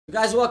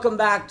Guys, welcome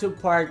back to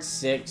part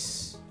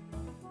 6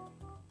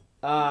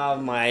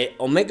 of my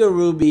Omega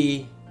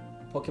Ruby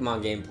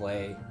Pokemon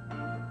gameplay.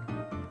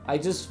 I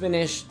just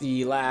finished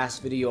the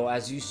last video.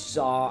 As you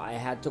saw, I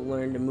had to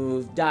learn the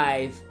move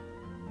Dive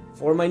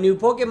for my new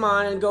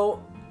Pokemon and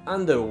go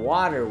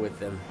underwater with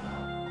them.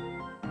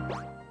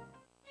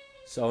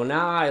 So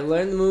now I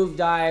learned the move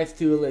Dive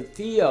to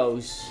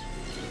Latios,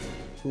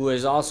 who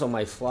is also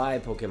my fly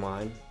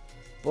Pokemon.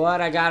 But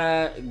I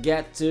gotta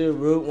get to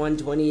Route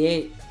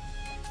 128.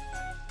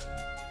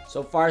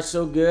 So far,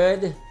 so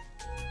good.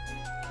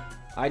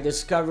 I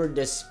discovered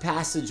this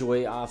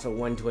passageway off of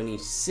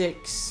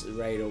 126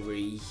 right over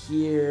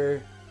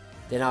here.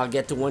 Then I'll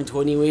get to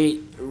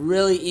 128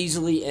 really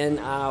easily and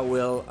I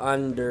will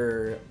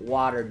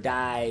underwater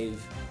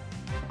dive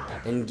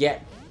and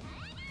get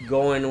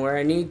going where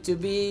I need to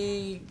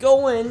be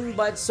going.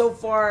 But so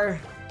far,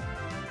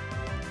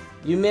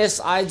 you missed.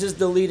 I just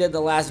deleted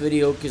the last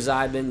video because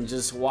I've been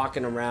just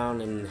walking around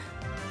and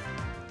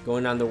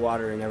going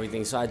underwater and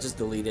everything, so I just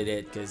deleted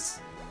it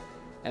because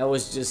that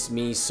was just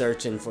me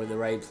searching for the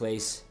right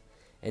place.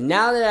 And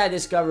now that I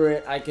discover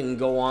it, I can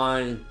go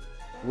on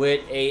with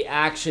a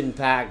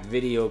action-packed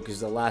video because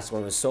the last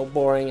one was so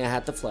boring I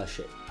had to flush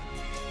it.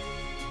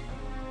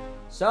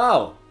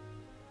 So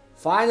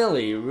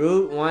finally,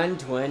 Route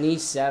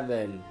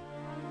 127.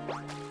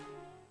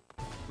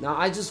 Now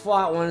I just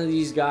fought one of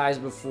these guys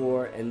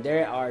before and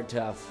they are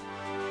tough.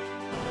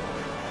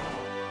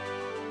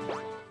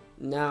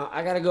 Now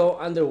I gotta go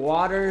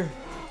underwater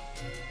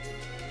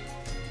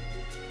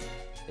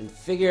and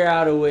figure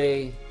out a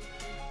way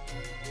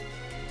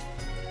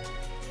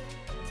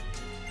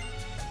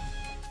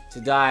to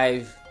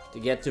dive to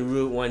get to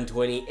Route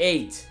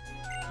 128.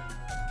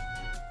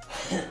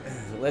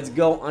 Let's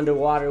go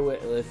underwater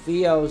with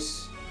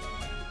Latios.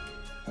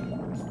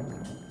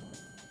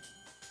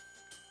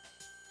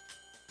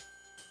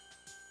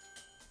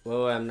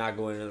 Whoa, I'm not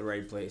going to the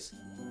right place.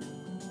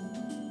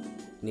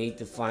 Need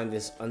to find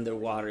this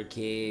underwater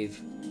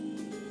cave.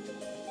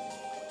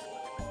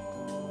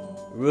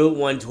 Route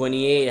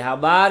 128, how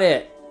about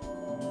it?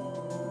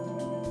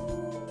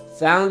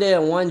 Found it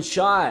in one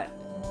shot.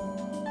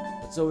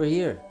 What's over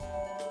here?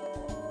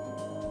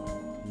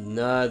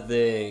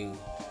 Nothing.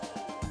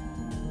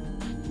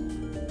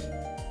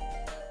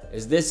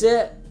 Is this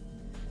it?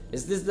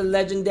 Is this the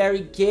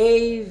legendary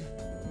cave?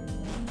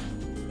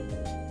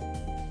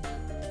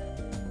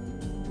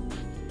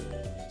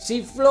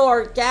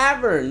 Seafloor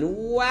cavern.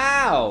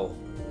 Wow.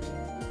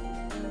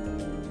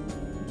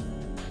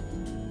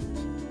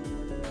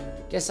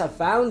 Guess I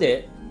found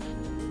it.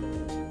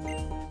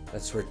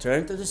 Let's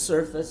return to the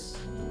surface.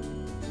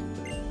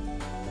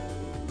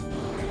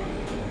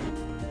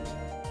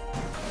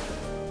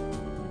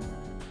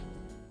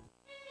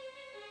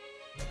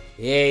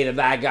 Yay, the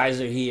bad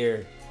guys are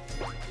here.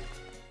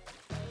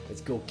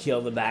 Let's go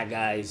kill the bad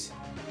guys.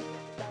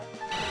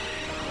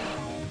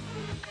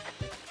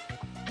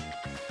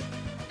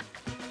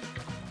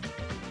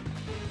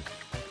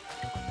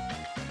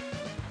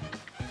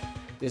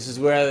 This is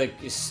where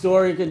the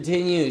story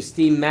continues.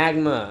 Team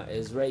Magma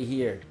is right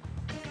here.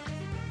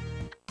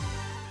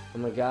 Oh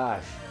my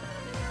gosh.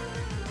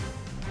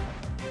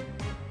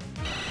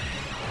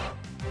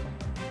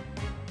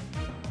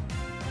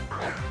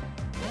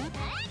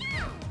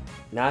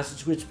 Now I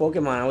switch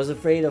Pokemon. I was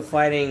afraid of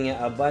fighting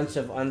a bunch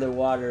of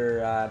underwater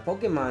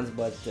Pokemons,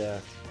 but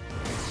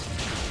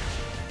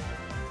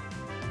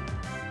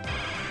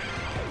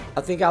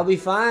I think I'll be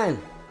fine.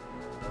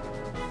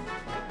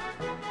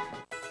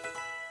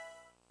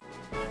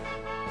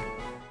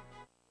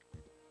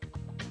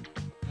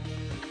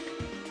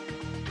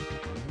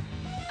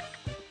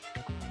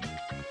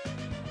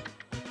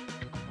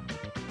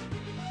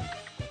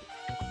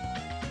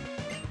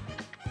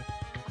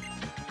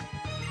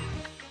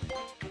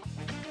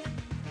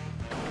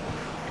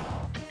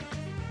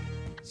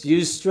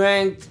 Use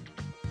strength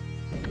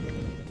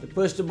to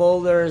push the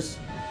boulders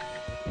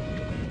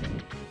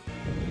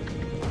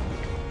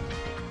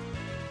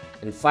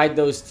and fight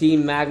those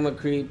Team Magma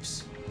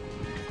creeps.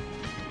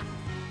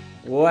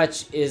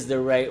 Which is the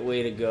right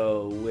way to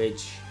go?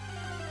 Which?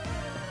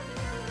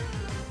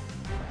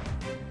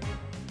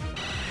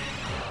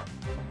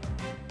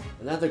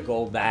 Another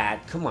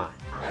Golbat. Come on.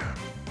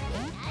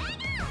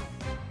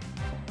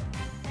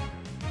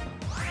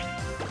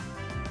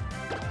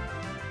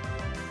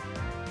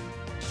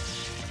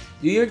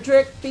 Do your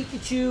trick,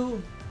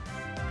 Pikachu!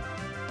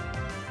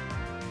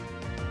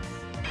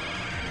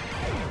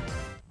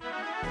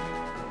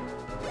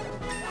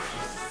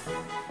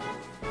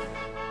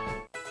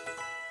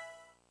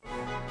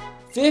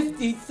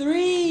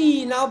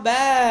 $53! Not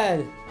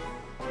bad!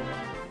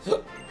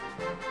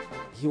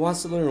 He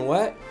wants to learn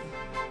what?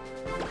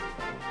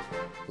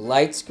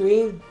 Light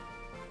Screen?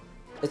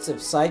 It's a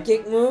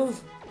psychic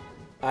move?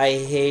 I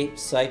hate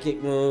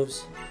psychic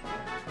moves.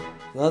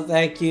 No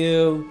thank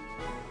you.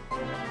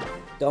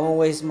 Don't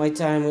waste my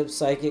time with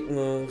psychic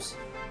moves.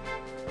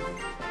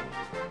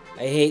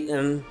 I hate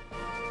them.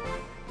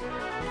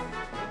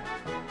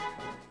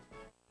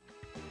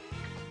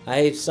 I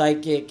hate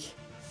psychic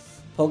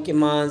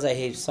Pokemons, I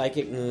hate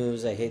psychic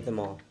moves, I hate them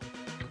all.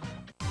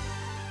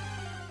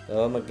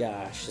 Oh my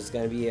gosh, it's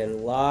gonna be a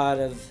lot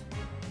of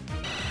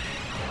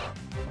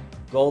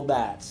gold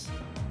bats.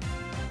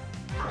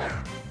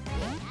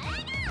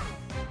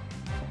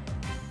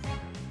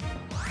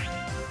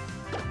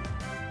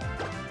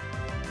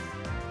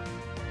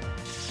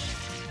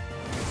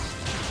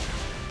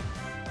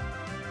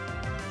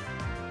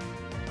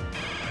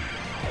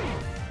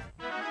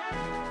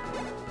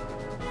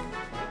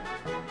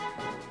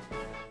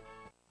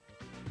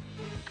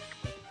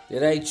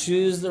 Did I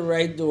choose the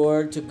right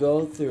door to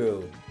go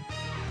through?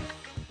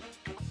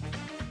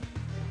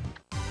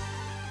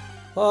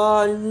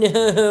 Oh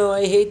no,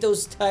 I hate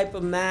those type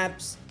of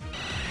maps.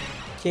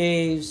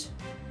 Caves.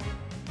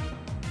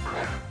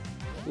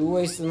 You're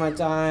wasting my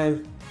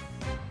time.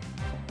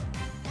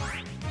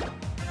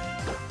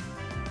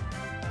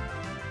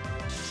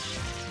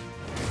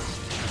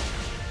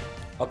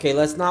 Okay,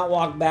 let's not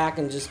walk back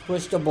and just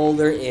push the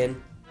boulder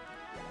in.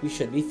 We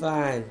should be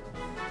fine.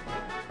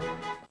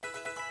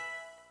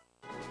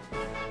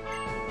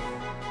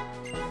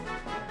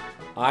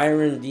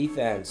 Iron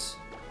defense.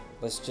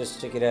 Let's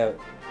just check it out.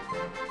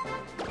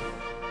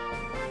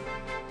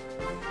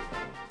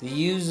 The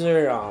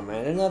user, oh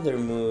man, another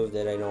move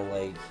that I don't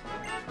like.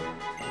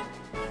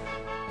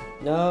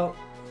 No.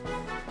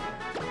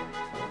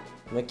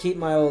 I'm gonna keep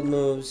my old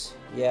moves.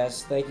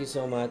 Yes, thank you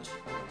so much.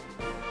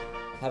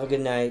 Have a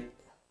good night.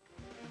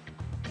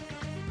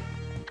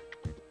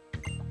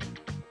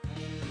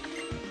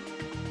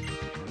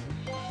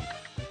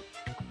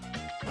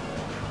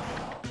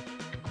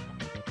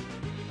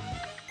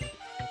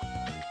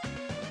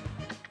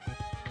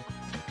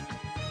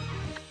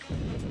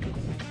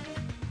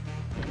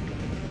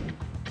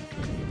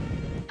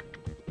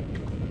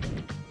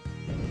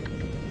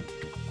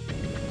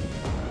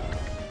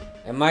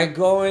 Am I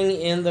going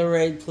in the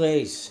right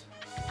place?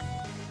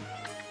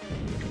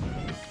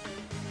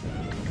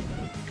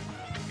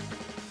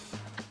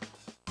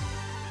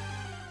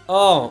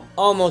 Oh,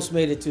 almost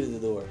made it to the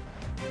door.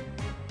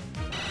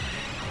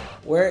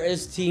 Where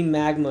is Team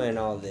Magma in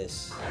all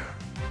this?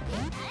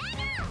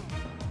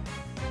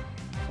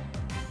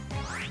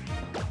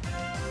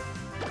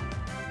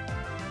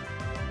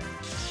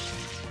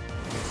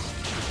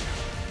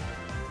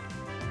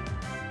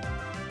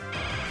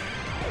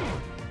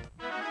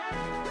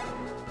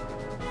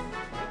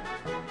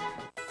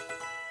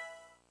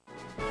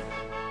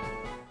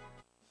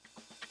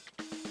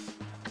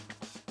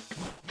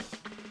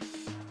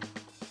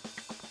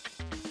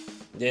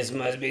 This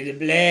must be the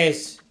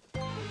place.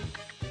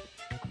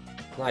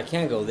 Well, I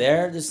can't go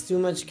there. There's too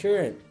much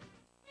current.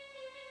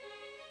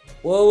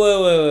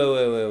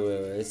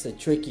 Whoa. It's a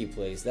tricky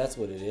place. That's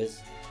what it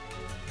is.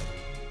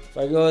 If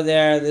I go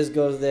there, this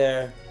goes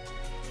there.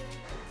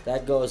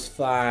 That goes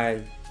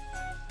fine.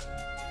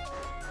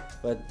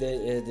 But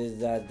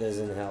that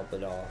doesn't help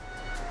at all.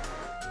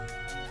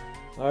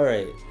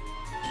 Alright.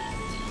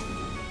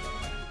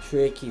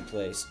 Tricky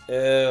place.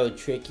 Oh,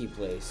 tricky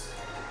place.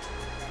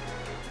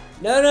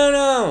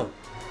 No!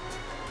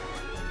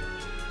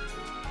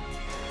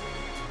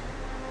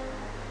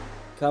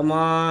 Come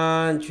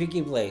on,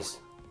 tricky place.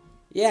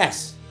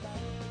 Yes!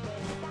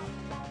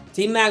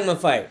 Team Magma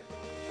fight.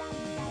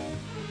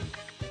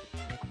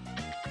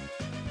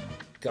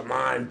 Come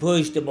on,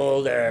 push the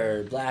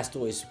boulder.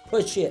 Blastoise,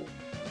 push it.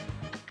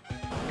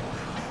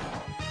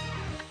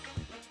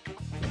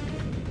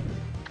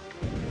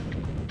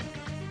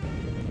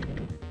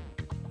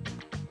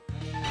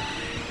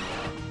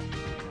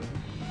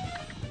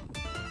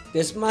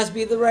 This must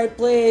be the right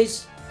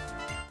place.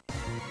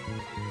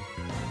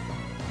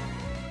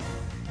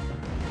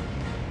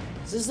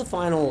 Is this the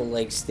final,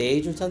 like,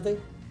 stage or something?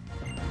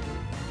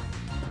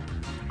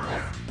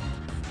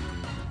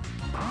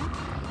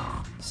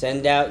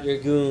 Send out your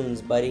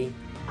goons, buddy.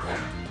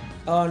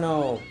 Oh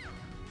no.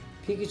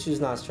 Pikachu's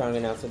not strong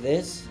enough for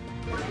this.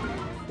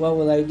 What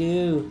will I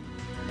do?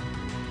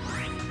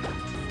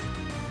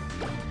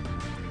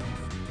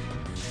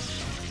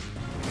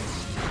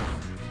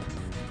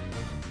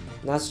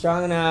 Not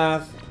strong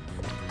enough.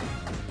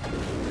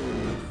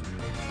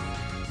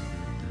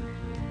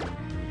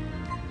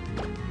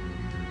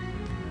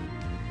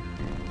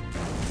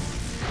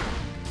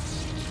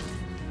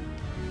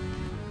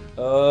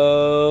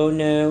 Oh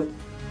no.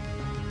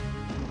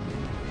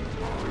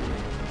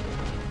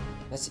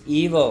 That's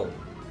evil.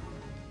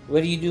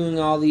 What are you doing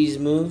all these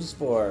moves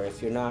for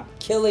if you're not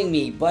killing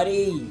me,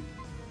 buddy?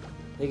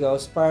 There you go,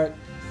 Spark.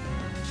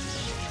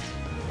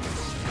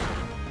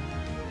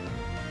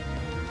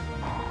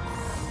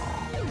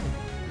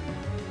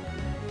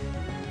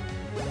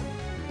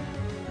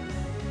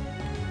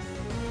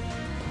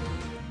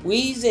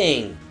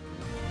 Wheezing!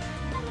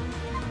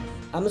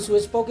 I'm gonna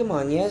switch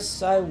Pokemon.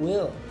 Yes, I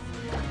will.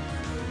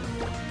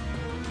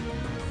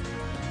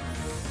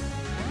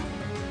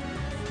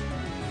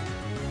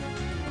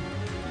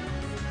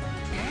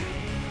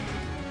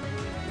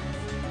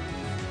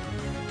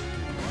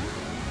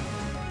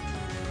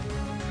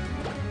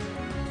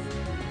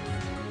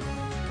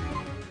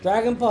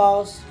 Dragon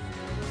Pulse.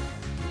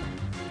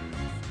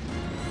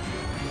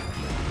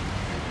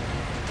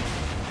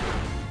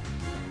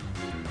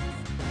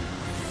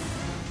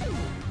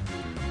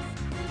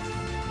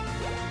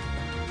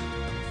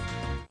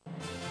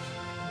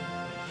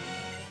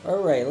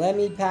 Alright, let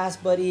me pass,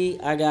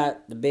 buddy. I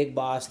got the big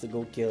boss to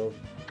go kill.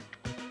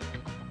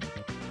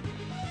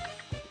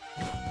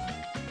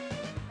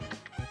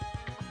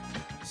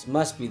 This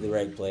must be the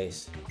right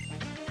place.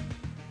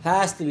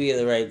 Has to be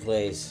the right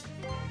place.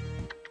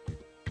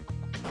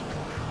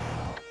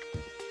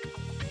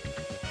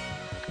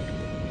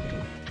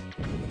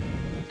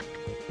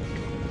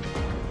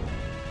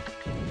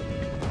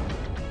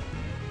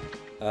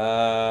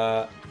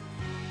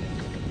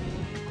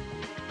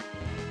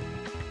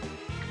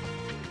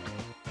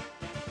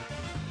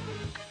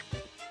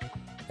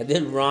 I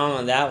did wrong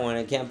on that one.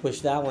 I can't push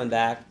that one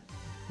back.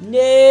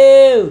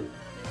 No!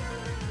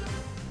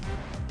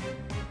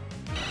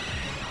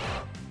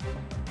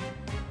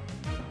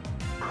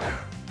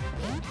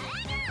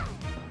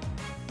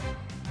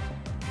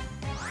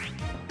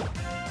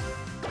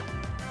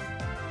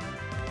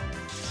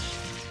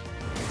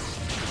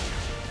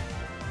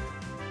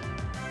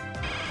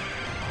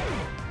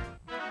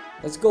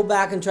 Let's go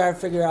back and try to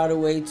figure out a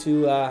way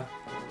to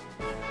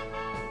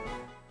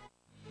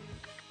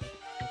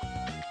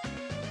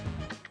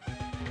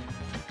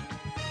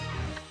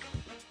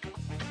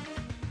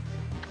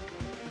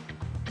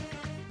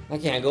I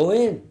can't go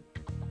in.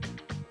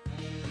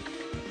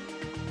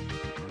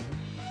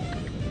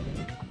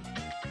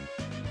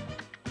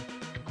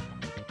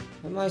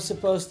 Am I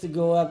supposed to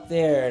go up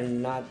there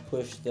and not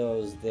push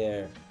those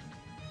there?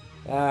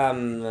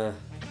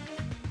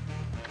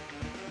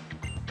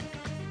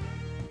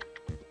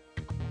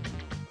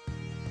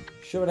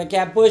 Sure, but I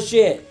can't push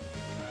it.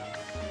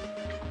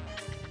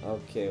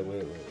 Okay,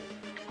 wait.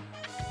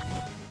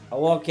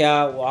 I'll walk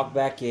out, walk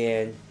back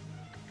in.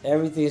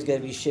 Everything's gonna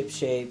be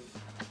ship-shape.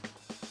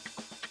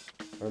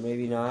 Or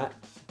maybe not.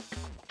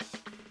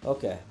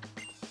 Okay.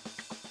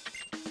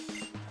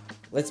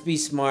 Let's be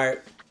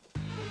smart.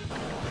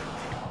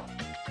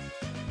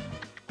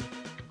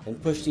 And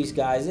push these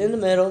guys in the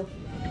middle.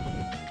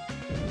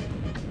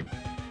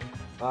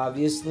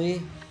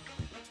 Obviously.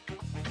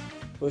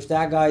 Push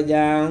that guy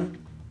down.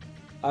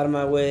 Out of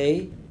my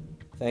way.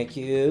 Thank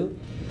you.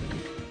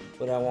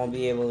 But I won't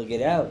be able to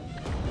get out.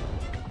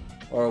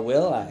 Or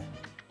will I?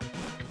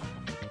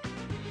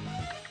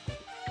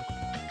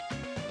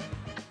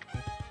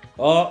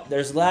 Oh,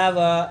 there's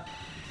lava.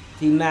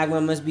 Team Magma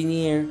must be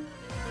near.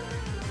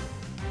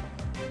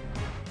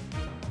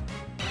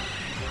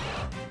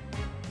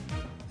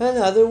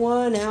 Another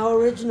one. How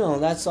original.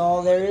 That's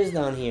all there is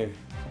down here.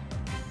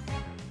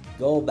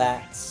 Go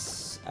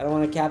Bats. I don't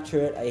want to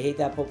capture it. I hate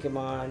that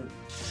Pokemon.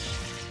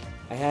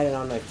 I had it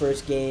on my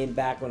first game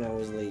back when I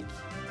was like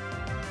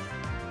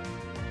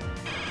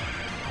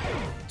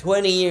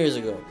 20 years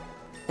ago.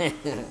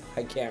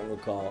 I can't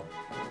recall.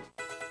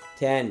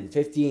 10,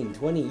 15,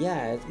 20,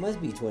 yeah, it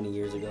must be 20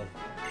 years ago.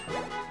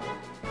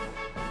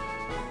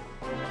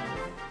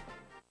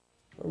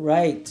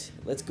 Alright,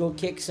 let's go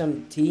kick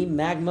some Team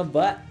Magma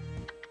butt.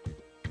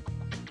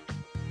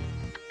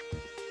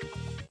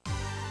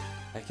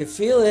 I can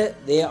feel it,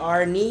 they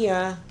are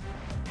Nia.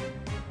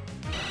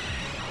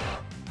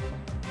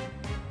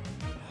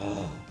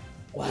 Oh,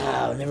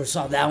 wow, never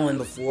saw that one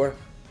before.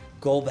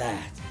 Go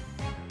Bat.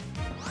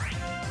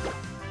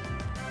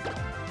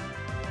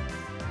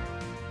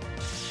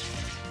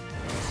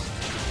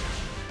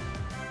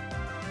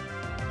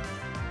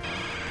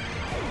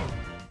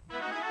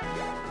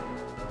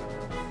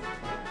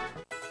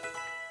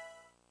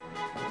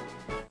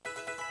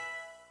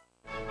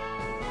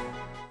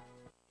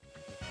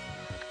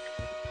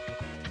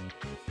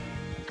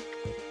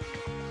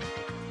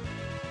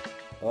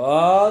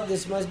 Oh,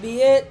 this must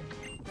be it.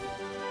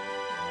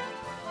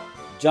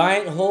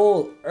 Giant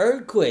hole,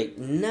 earthquake,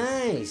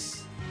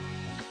 nice.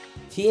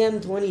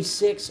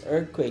 TM26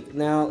 earthquake.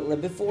 Now,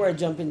 before I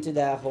jump into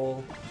that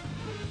hole,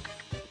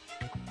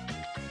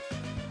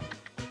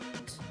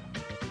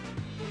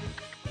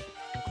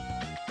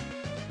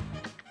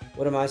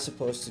 what am I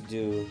supposed to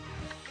do?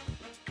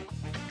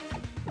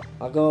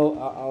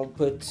 I'll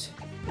put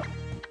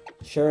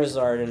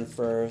Charizard in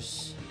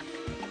first.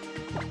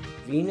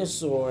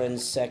 Venusaur in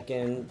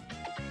second.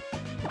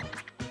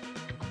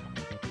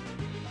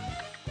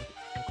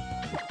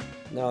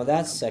 No,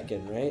 that's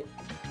second, right?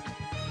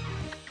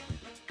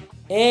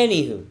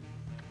 Anywho,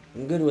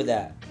 I'm good with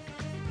that.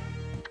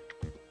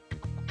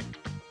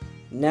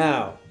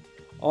 Now,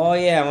 oh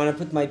yeah, I want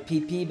to put my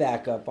PP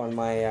back up on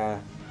my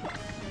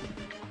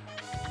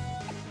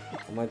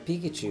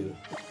Pikachu.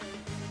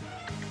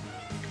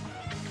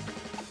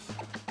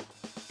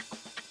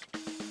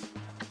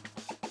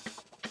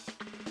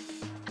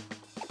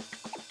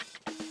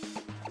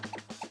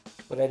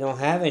 But I don't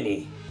have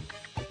any.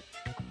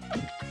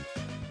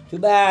 Too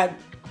bad.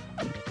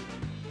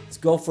 Let's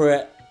go for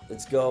it.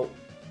 Let's go.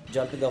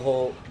 Jump in the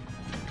hole.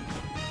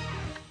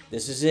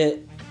 This is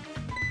it.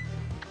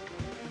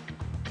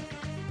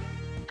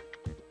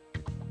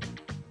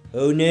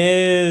 Oh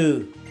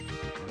no!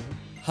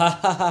 Ha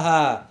ha ha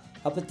ha!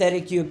 How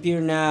pathetic you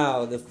appear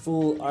now, the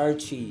fool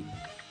Archie.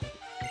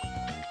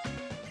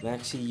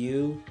 Maxi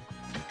U.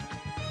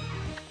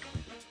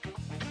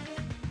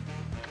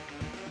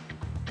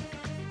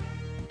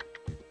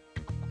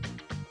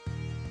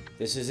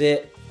 This is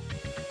it.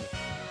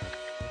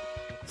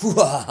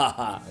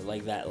 I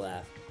like that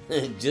laugh.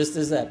 Just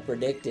as I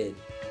predicted.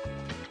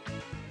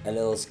 A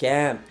little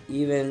scamp.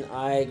 Even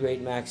I,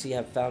 Great Maxi,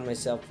 have found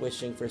myself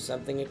wishing for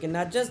something I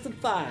cannot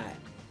justify.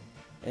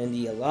 And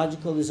the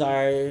illogical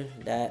desire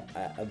that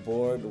I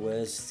abhorred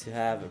was to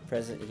have a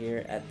present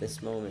here at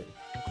this moment.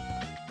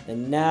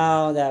 And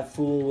now that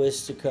fool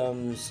wish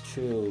comes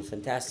true.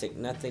 Fantastic.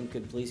 Nothing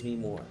could please me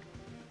more.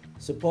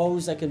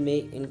 Suppose I could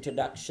make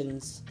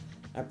introductions.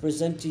 I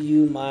present to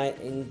you my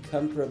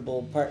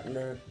incomparable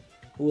partner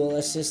who will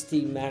assist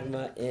Team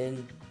Magma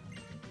in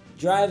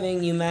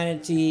driving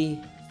humanity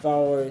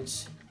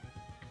forwards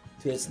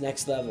to its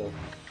next level.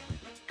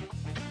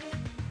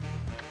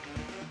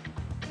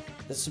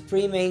 The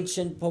supreme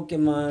ancient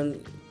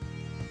Pokemon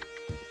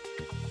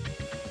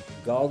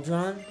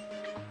Groudon?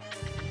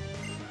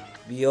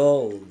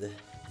 Behold,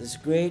 this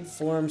great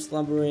form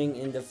slumbering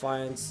in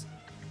defiance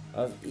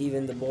of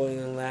even the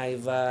boiling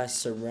lava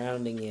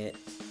surrounding it.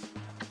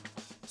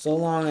 So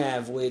long I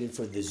have waited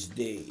for this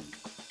day.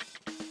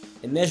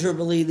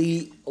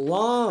 Immeasurably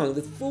long,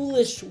 the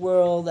foolish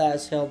world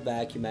has held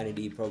back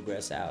humanity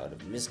progress out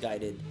of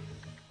misguided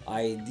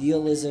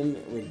idealism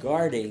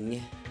regarding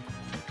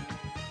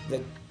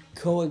the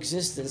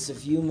coexistence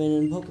of human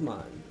and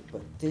Pokemon.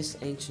 But this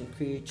ancient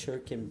creature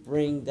can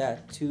bring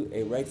that to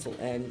a rightful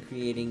end,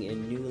 creating a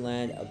new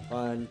land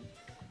upon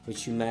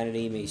which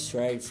humanity may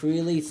stride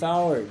freely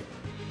forward.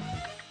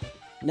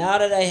 Now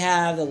that I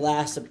have at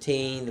last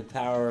obtained the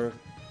power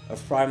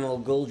of Primal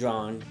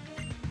Groudon,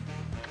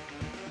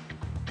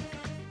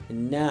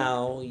 and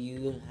now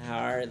you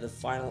are the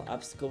final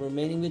obstacle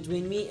remaining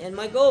between me and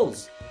my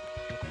goals.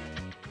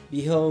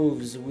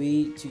 Behoves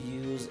we to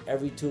use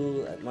every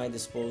tool at my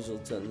disposal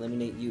to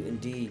eliminate you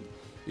indeed,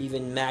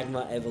 even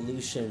Magma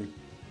Evolution.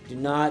 Do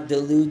not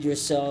delude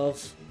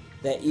yourself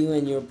that you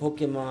and your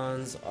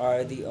Pokemons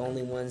are the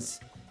only ones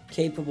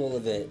capable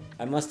of it.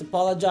 I must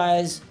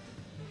apologize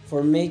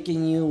for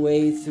making you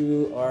wade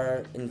through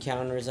our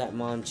encounters at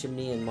Mont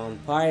Chimney and Mont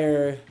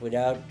Pyre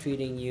without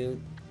treating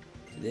you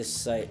to this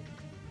site.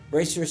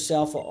 Brace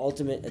yourself for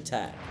ultimate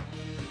attack.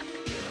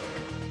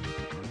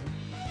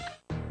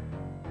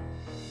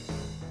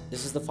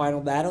 This is the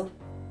final battle?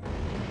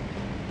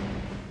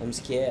 I'm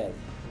scared.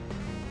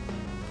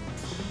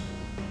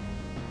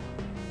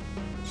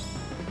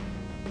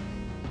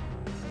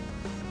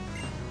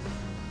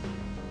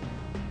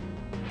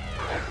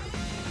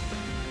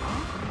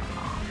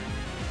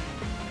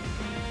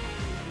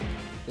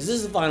 This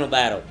is the final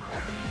battle.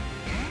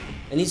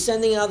 And he's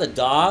sending out the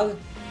dog?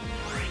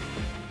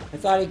 I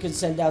thought he could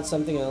send out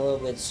something a little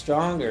bit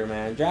stronger,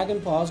 man. Dragon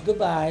Balls,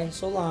 goodbye.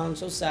 So long,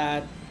 so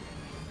sad.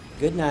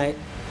 Good night.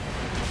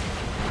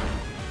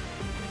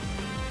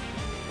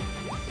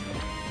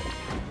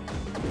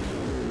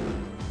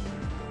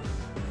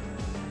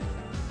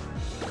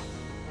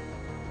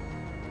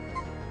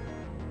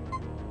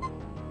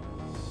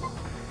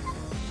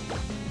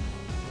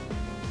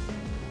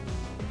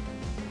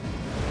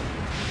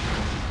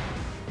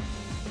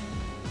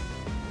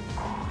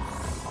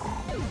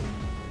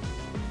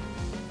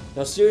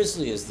 Now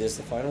seriously, is this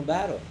the final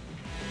battle?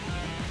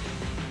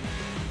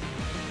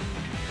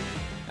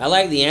 I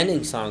like the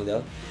ending song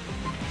though.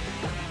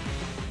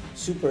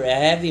 Super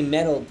heavy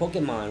metal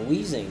Pokemon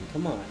wheezing,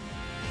 come on.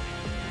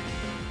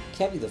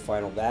 Can't be the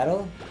final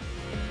battle.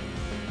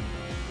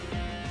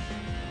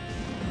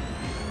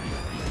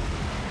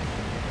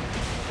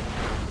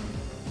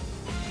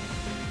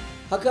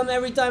 How come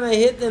every time I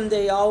hit them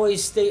they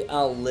always stay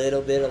a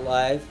little bit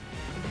alive?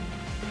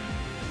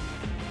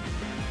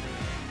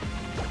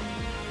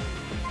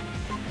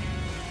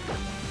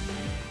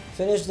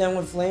 Finish them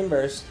with Flame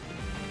Burst.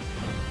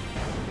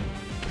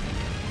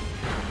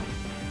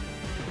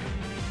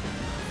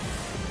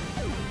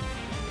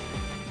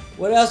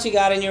 What else you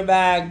got in your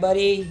bag,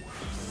 buddy?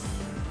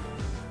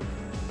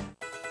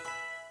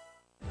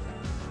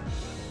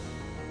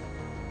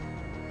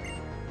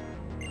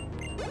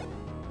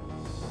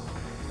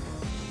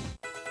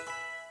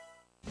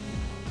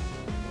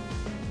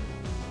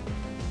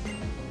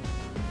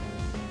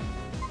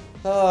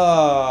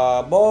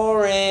 Oh,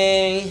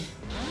 boring.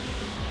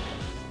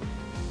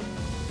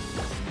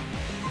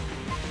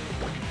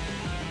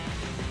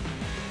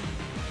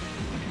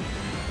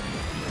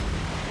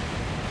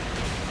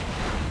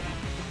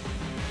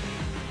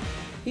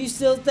 He's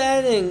still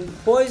standing.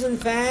 Poison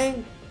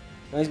Fang?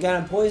 Oh, he's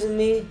gonna poison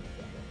me?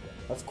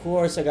 Of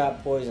course I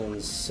got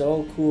poisoned.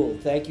 So cool.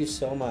 Thank you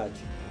so much.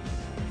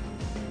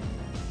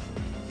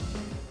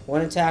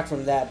 One attack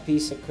from that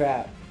piece of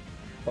crap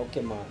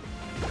Pokemon.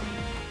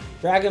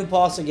 Dragon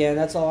Pulse again.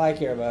 That's all I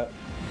care about.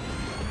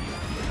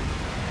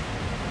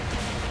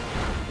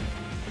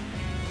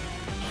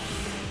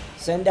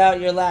 Send out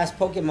your last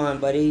Pokemon,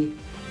 buddy.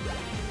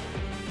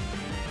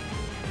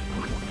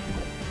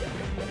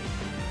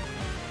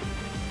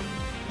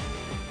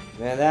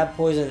 Man, that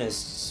poison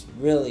is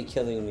really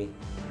killing me.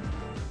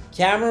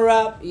 Camera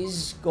up.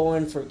 He's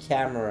going for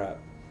camera up.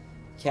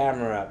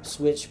 Camera up.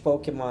 Switch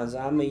Pokemons.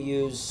 I'm going to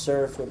use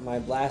Surf with my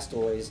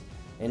Blastoise.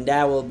 And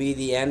that will be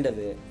the end of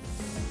it.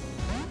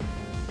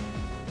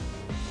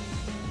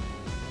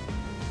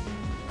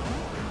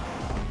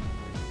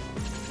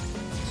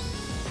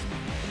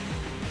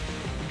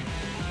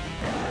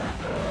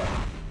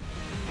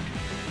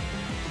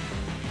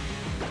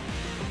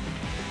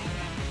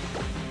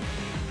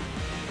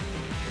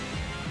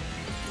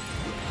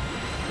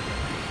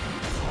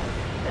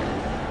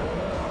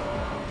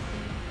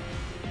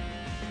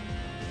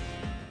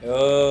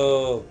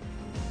 Oh.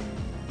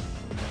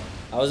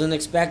 I wasn't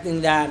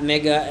expecting that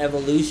mega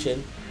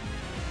evolution.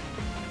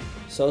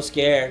 So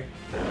scared.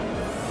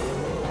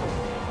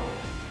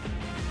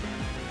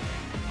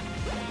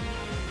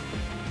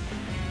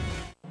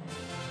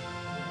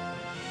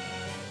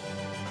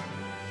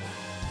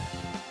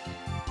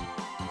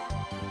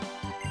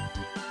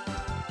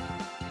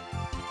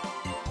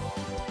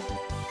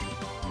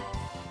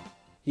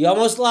 He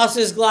almost lost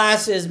his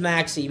glasses,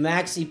 Maxi.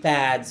 Maxi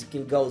pads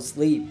can go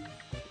sleep.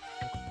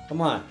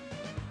 Come on.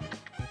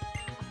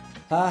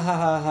 Ha ha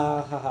ha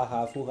ha ha ha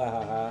ha foo ha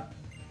ha ha.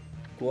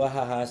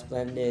 Guahaha,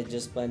 splendid,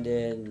 just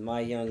splendid.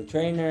 My young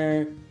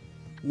trainer.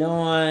 No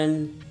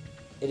one.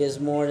 It is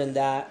more than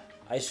that.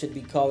 I should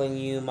be calling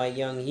you my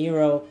young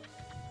hero.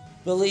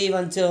 Believe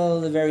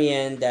until the very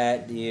end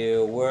that the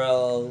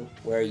world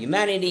where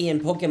humanity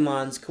and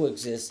Pokemons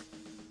coexist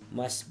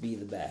must be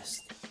the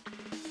best.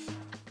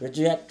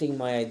 Rejecting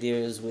my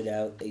ideas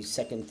without a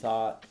second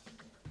thought.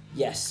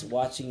 Yes,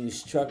 watching you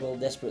struggle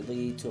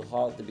desperately to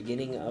halt the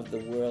beginning of the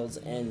world's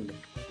end.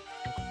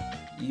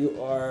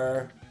 You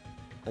are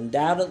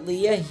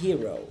undoubtedly a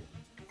hero.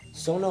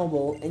 So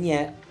noble, and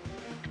yet,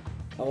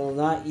 I will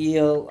not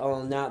yield, I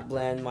will not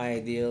blend, my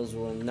ideals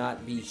will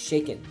not be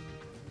shaken.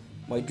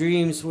 My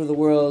dreams for the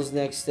world's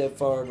next step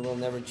forward will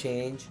never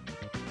change.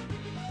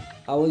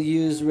 I will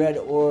use Red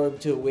Orb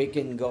to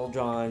awaken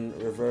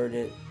Groudon, revert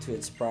it to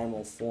its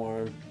primal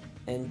form,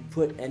 and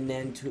put an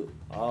end to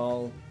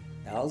all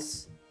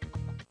else.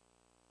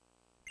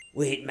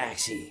 Wait,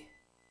 Maxi.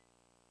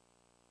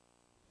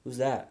 Who's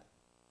that?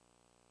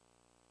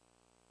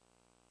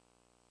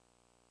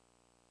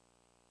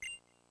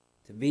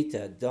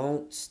 Tabitha,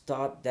 don't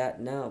stop that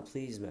now,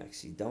 please,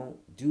 Maxi.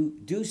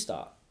 Do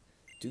stop.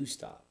 Do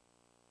stop.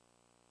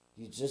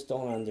 You just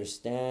don't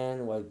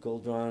understand what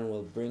Groudon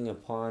will bring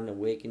upon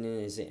awakening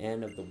is the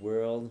end of the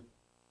world.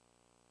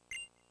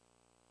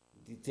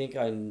 Do you think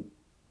I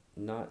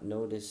not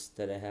noticed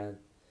that I had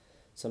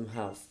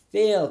somehow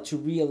failed to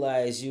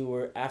realize you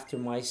were after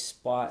my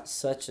spot?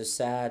 Such a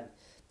sad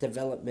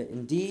development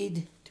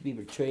indeed, to be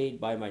betrayed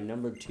by my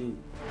number 2.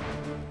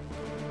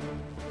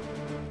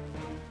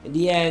 In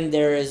the end,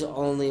 there is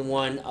only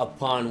one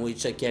upon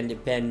which I can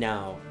depend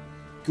now.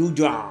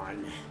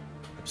 Groudon.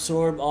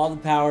 Absorb all the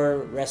power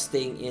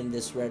resting in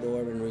this red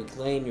orb and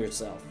reclaim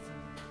yourself.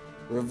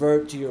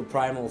 Revert to your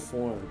primal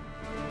form.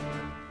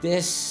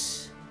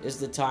 This is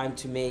the time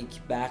to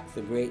make back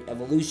the great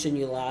evolution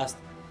you lost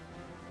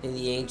in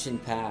the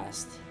ancient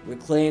past.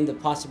 Reclaim the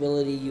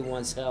possibility you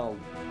once held.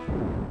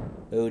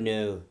 Oh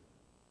no.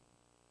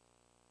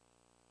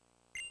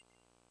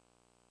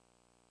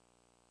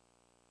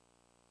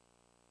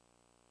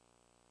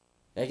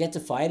 Did I get to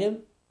fight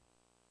him?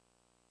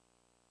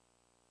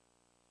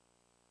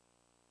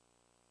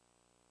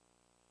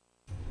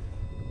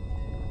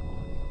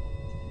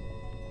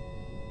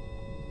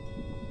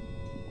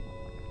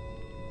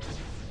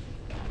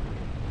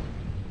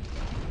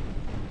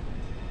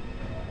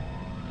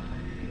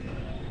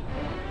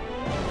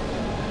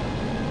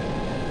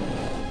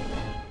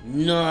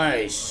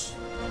 Nice.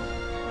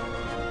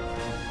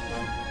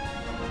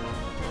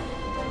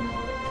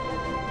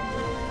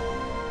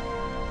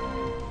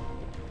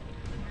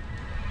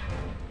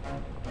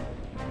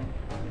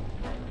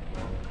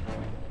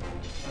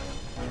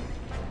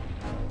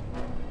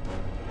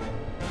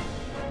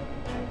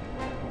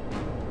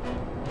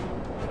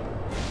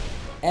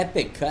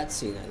 Epic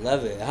cutscene, I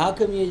love it. How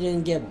come you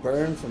didn't get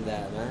burned from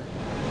that, man?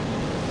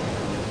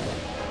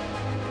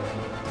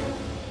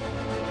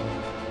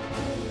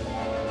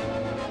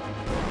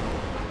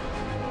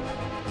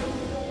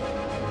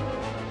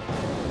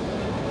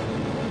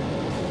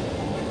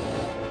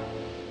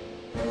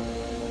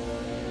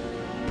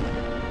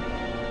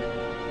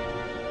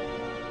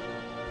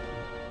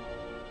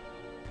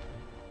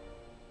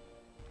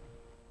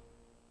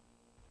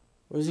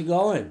 Where's he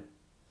going?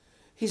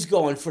 He's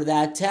going for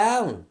that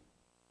town.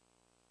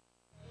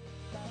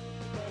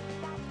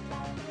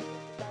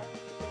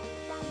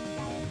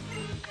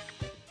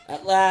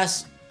 At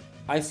last,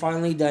 I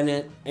finally done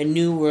it. A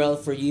new world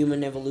for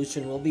human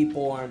evolution will be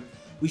born.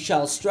 We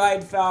shall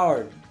stride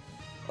forward.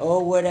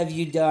 Oh, what have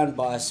you done,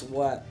 boss?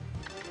 What?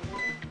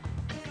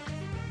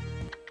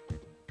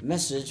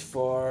 Message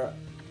for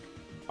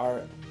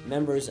our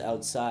members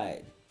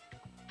outside.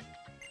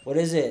 What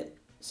is it?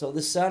 So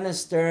the sun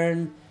has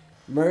turned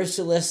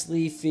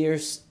mercilessly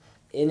fierce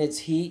in its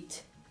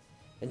heat,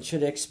 and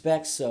should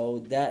expect so.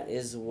 That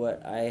is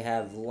what I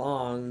have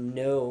long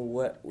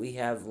what we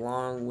have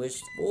long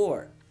wished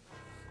for.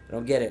 I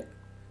don't get it.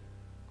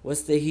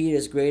 What's the heat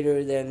is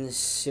greater than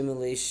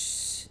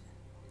simulations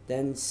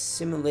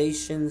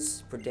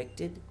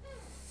predicted?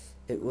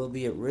 It will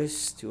be at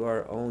risk to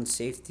our own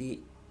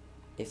safety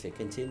if it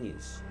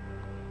continues.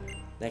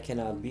 That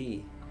cannot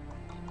be.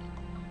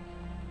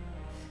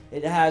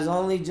 It has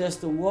only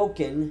just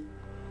awoken.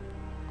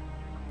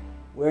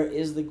 Where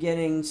is the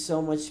getting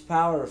so much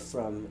power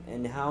from,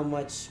 and how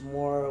much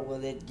more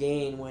will it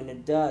gain when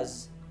it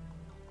does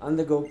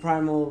undergo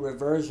primal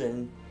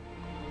reversion?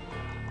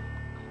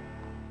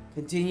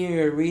 Continue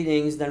your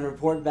readings, then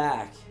report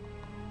back.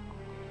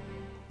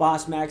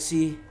 Boss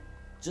Maxi,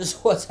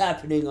 just what's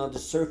happening on the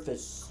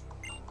surface?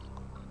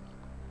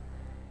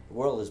 The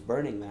world is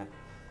burning, man.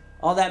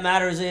 All that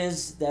matters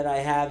is that I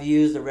have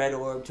used the red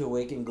orb to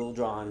awaken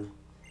Groudon.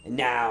 And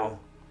now,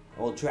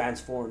 I will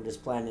transform this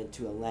planet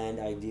to a land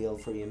ideal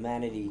for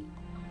humanity.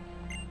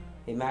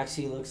 Hey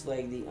Maxi, looks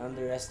like they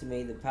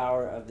underestimate the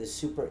power of the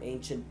super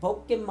ancient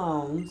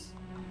Pokemons.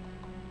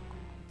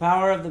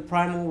 Power of the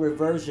primal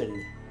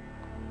reversion.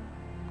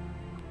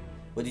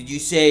 What did you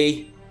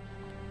say?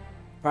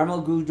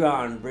 Primal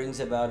Groudon brings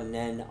about an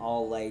end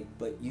all light,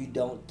 but you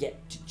don't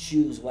get to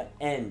choose what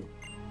end.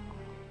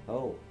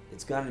 Oh,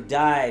 it's gonna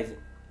dive.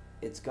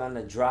 It's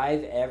gonna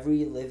drive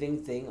every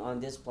living thing on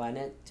this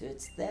planet to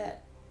its death.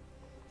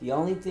 The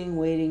only thing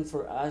waiting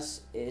for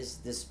us is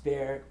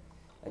despair.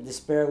 A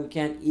despair we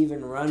can't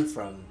even run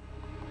from.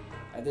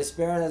 A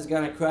despair that's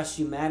gonna crush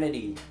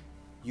humanity.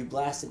 You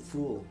blasted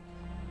fool.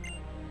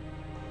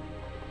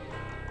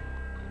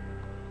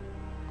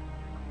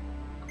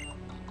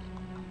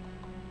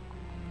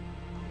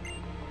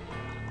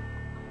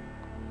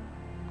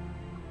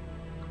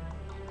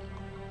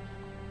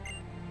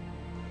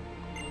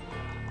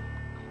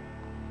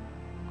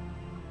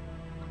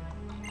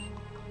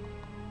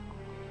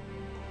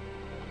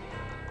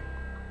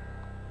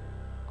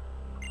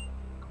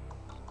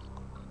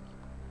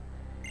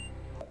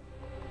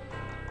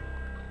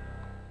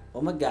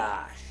 Oh my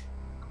gosh.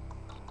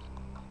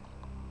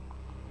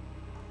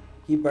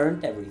 He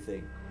burnt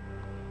everything.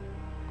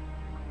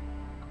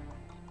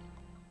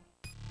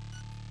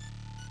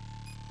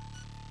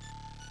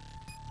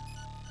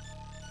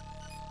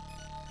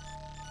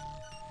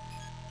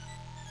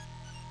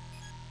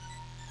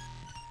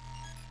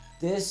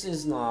 This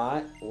is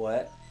not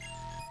what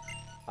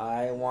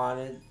I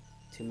wanted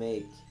to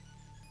make.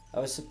 I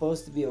was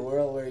supposed to be a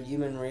world where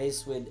human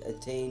race would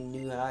attain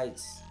new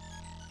heights.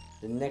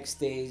 The next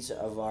stage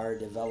of our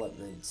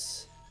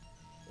developments.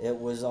 It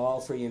was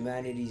all for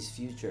humanity's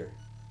future.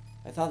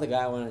 I thought the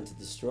guy wanted to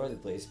destroy the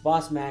place.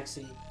 Boss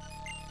Maxi.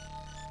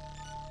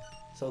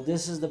 So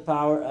this is the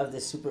power of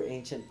the super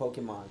ancient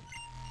Pokemon.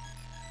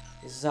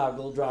 This is how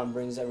Groudon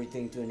brings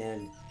everything to an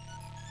end.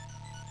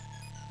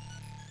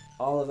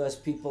 All of us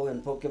people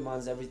and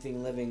Pokemons,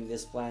 everything living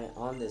this planet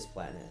on this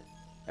planet.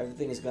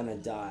 Everything is gonna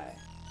die.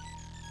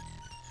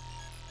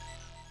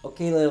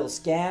 Okay, little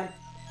scamp.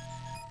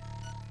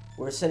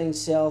 We're setting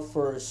sail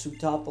for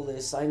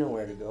Sutopolis. I know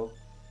where to go.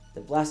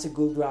 The blasted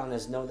Groudon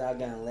is no doubt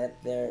gonna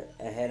let there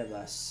ahead of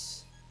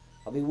us.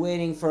 I'll be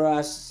waiting for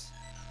us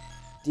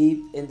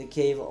deep in the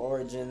cave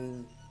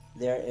origin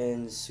there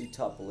in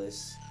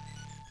Sutopolis.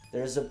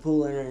 There's a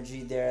pool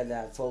energy there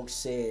that folks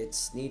say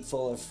it's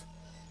needful of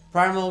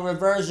primal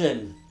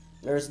reversion.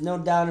 There's no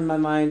doubt in my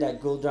mind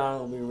that Groudon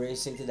will be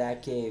racing to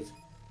that cave,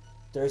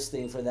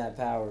 thirsting for that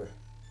power.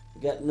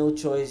 We got no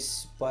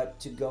choice but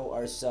to go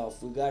ourselves.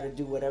 We gotta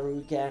do whatever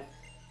we can.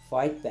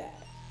 Fight back.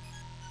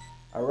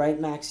 Alright,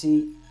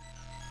 Maxi.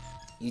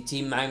 You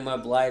Team Magma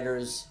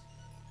Blighters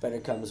better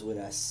comes with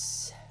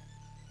us.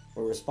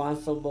 We're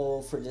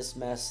responsible for this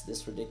mess,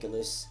 this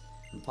ridiculous,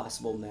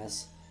 impossible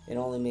mess. It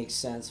only makes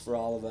sense for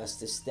all of us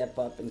to step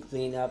up and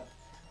clean up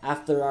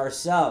after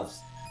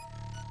ourselves.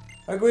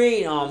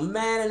 Agreed. Oh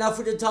man, enough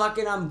with the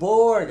talking. I'm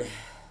bored.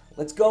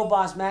 Let's go,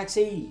 Boss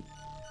Maxi.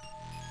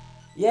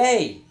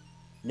 Yay.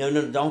 No,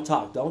 don't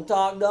talk. Don't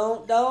talk.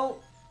 Don't.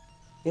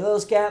 Hey, little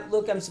scamp,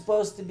 look, I'm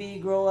supposed to be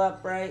grow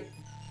up, right?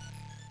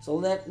 So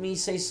let me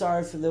say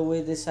sorry for the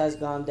way this has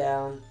gone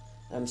down.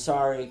 I'm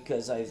sorry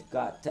because I've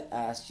got to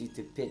ask you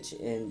to pitch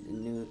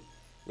in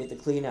with the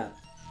cleanup.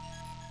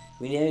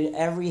 We need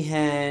every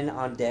hand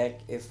on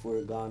deck if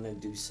we're gonna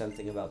do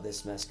something about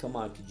this mess. Come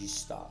on, could you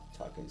stop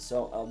talking?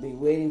 So I'll be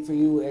waiting for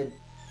you in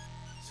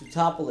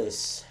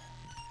Sutopolis.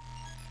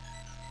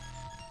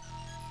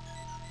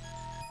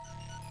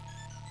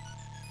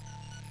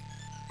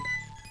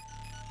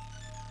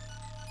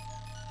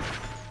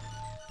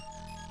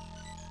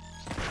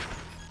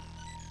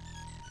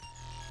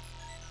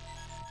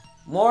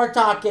 More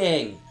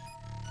talking.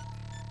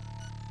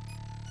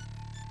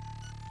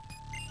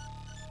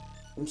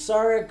 I'm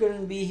sorry I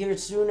couldn't be here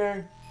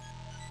sooner.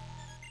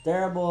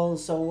 Terrible.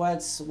 So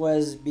what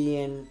was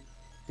being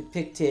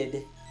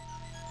depicted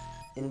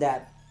in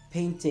that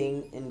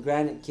painting in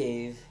Granite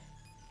Cave?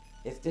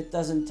 If it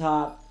doesn't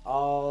stop,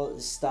 all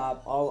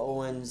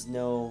Owens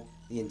know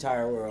the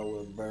entire world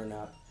will burn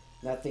up.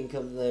 Nothing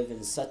can live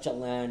in such a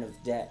land of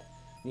death,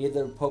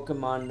 neither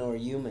Pokemon nor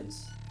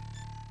humans.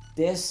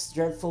 This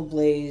dreadful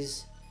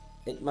blaze,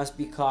 it must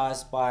be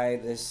caused by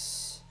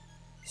this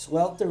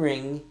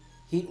sweltering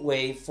heat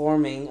wave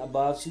forming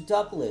above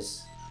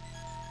Sutopolis.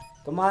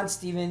 Come on,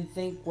 Steven,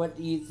 think. What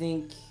do you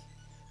think?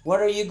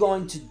 What are you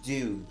going to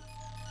do?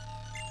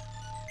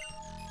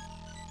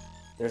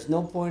 There's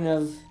no point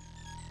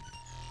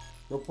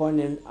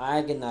in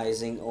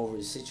agonizing over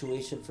the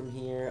situation from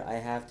here. I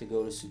have to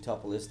go to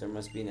Sutopolis. There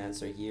must be an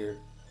answer here.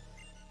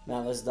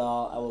 Malice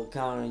Doll, I will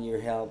count on your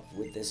help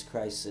with this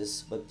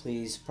crisis, but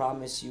please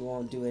promise you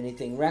won't do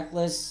anything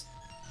reckless.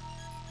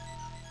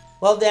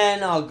 Well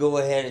then, I'll go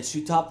ahead and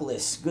shoot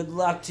topless. Good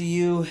luck to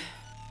you.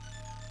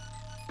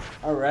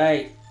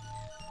 Alright.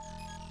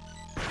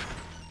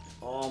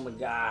 Oh my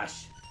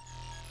gosh.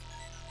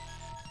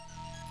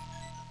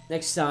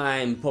 Next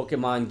time,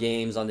 Pokemon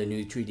games on the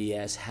new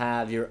 3DS,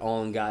 have your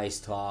own guys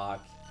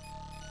talk.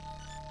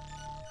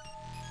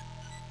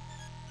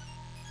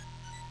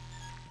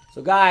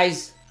 So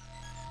guys,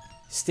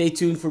 stay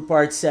tuned for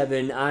part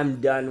 7. I'm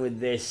done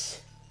with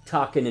this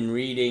talking and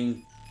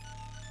reading.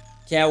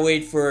 Can't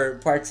wait for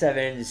part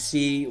 7 to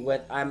see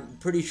what... I'm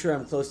pretty sure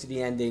I'm close to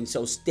the ending.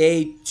 So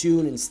stay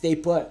tuned and stay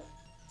put.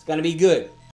 It's gonna be good.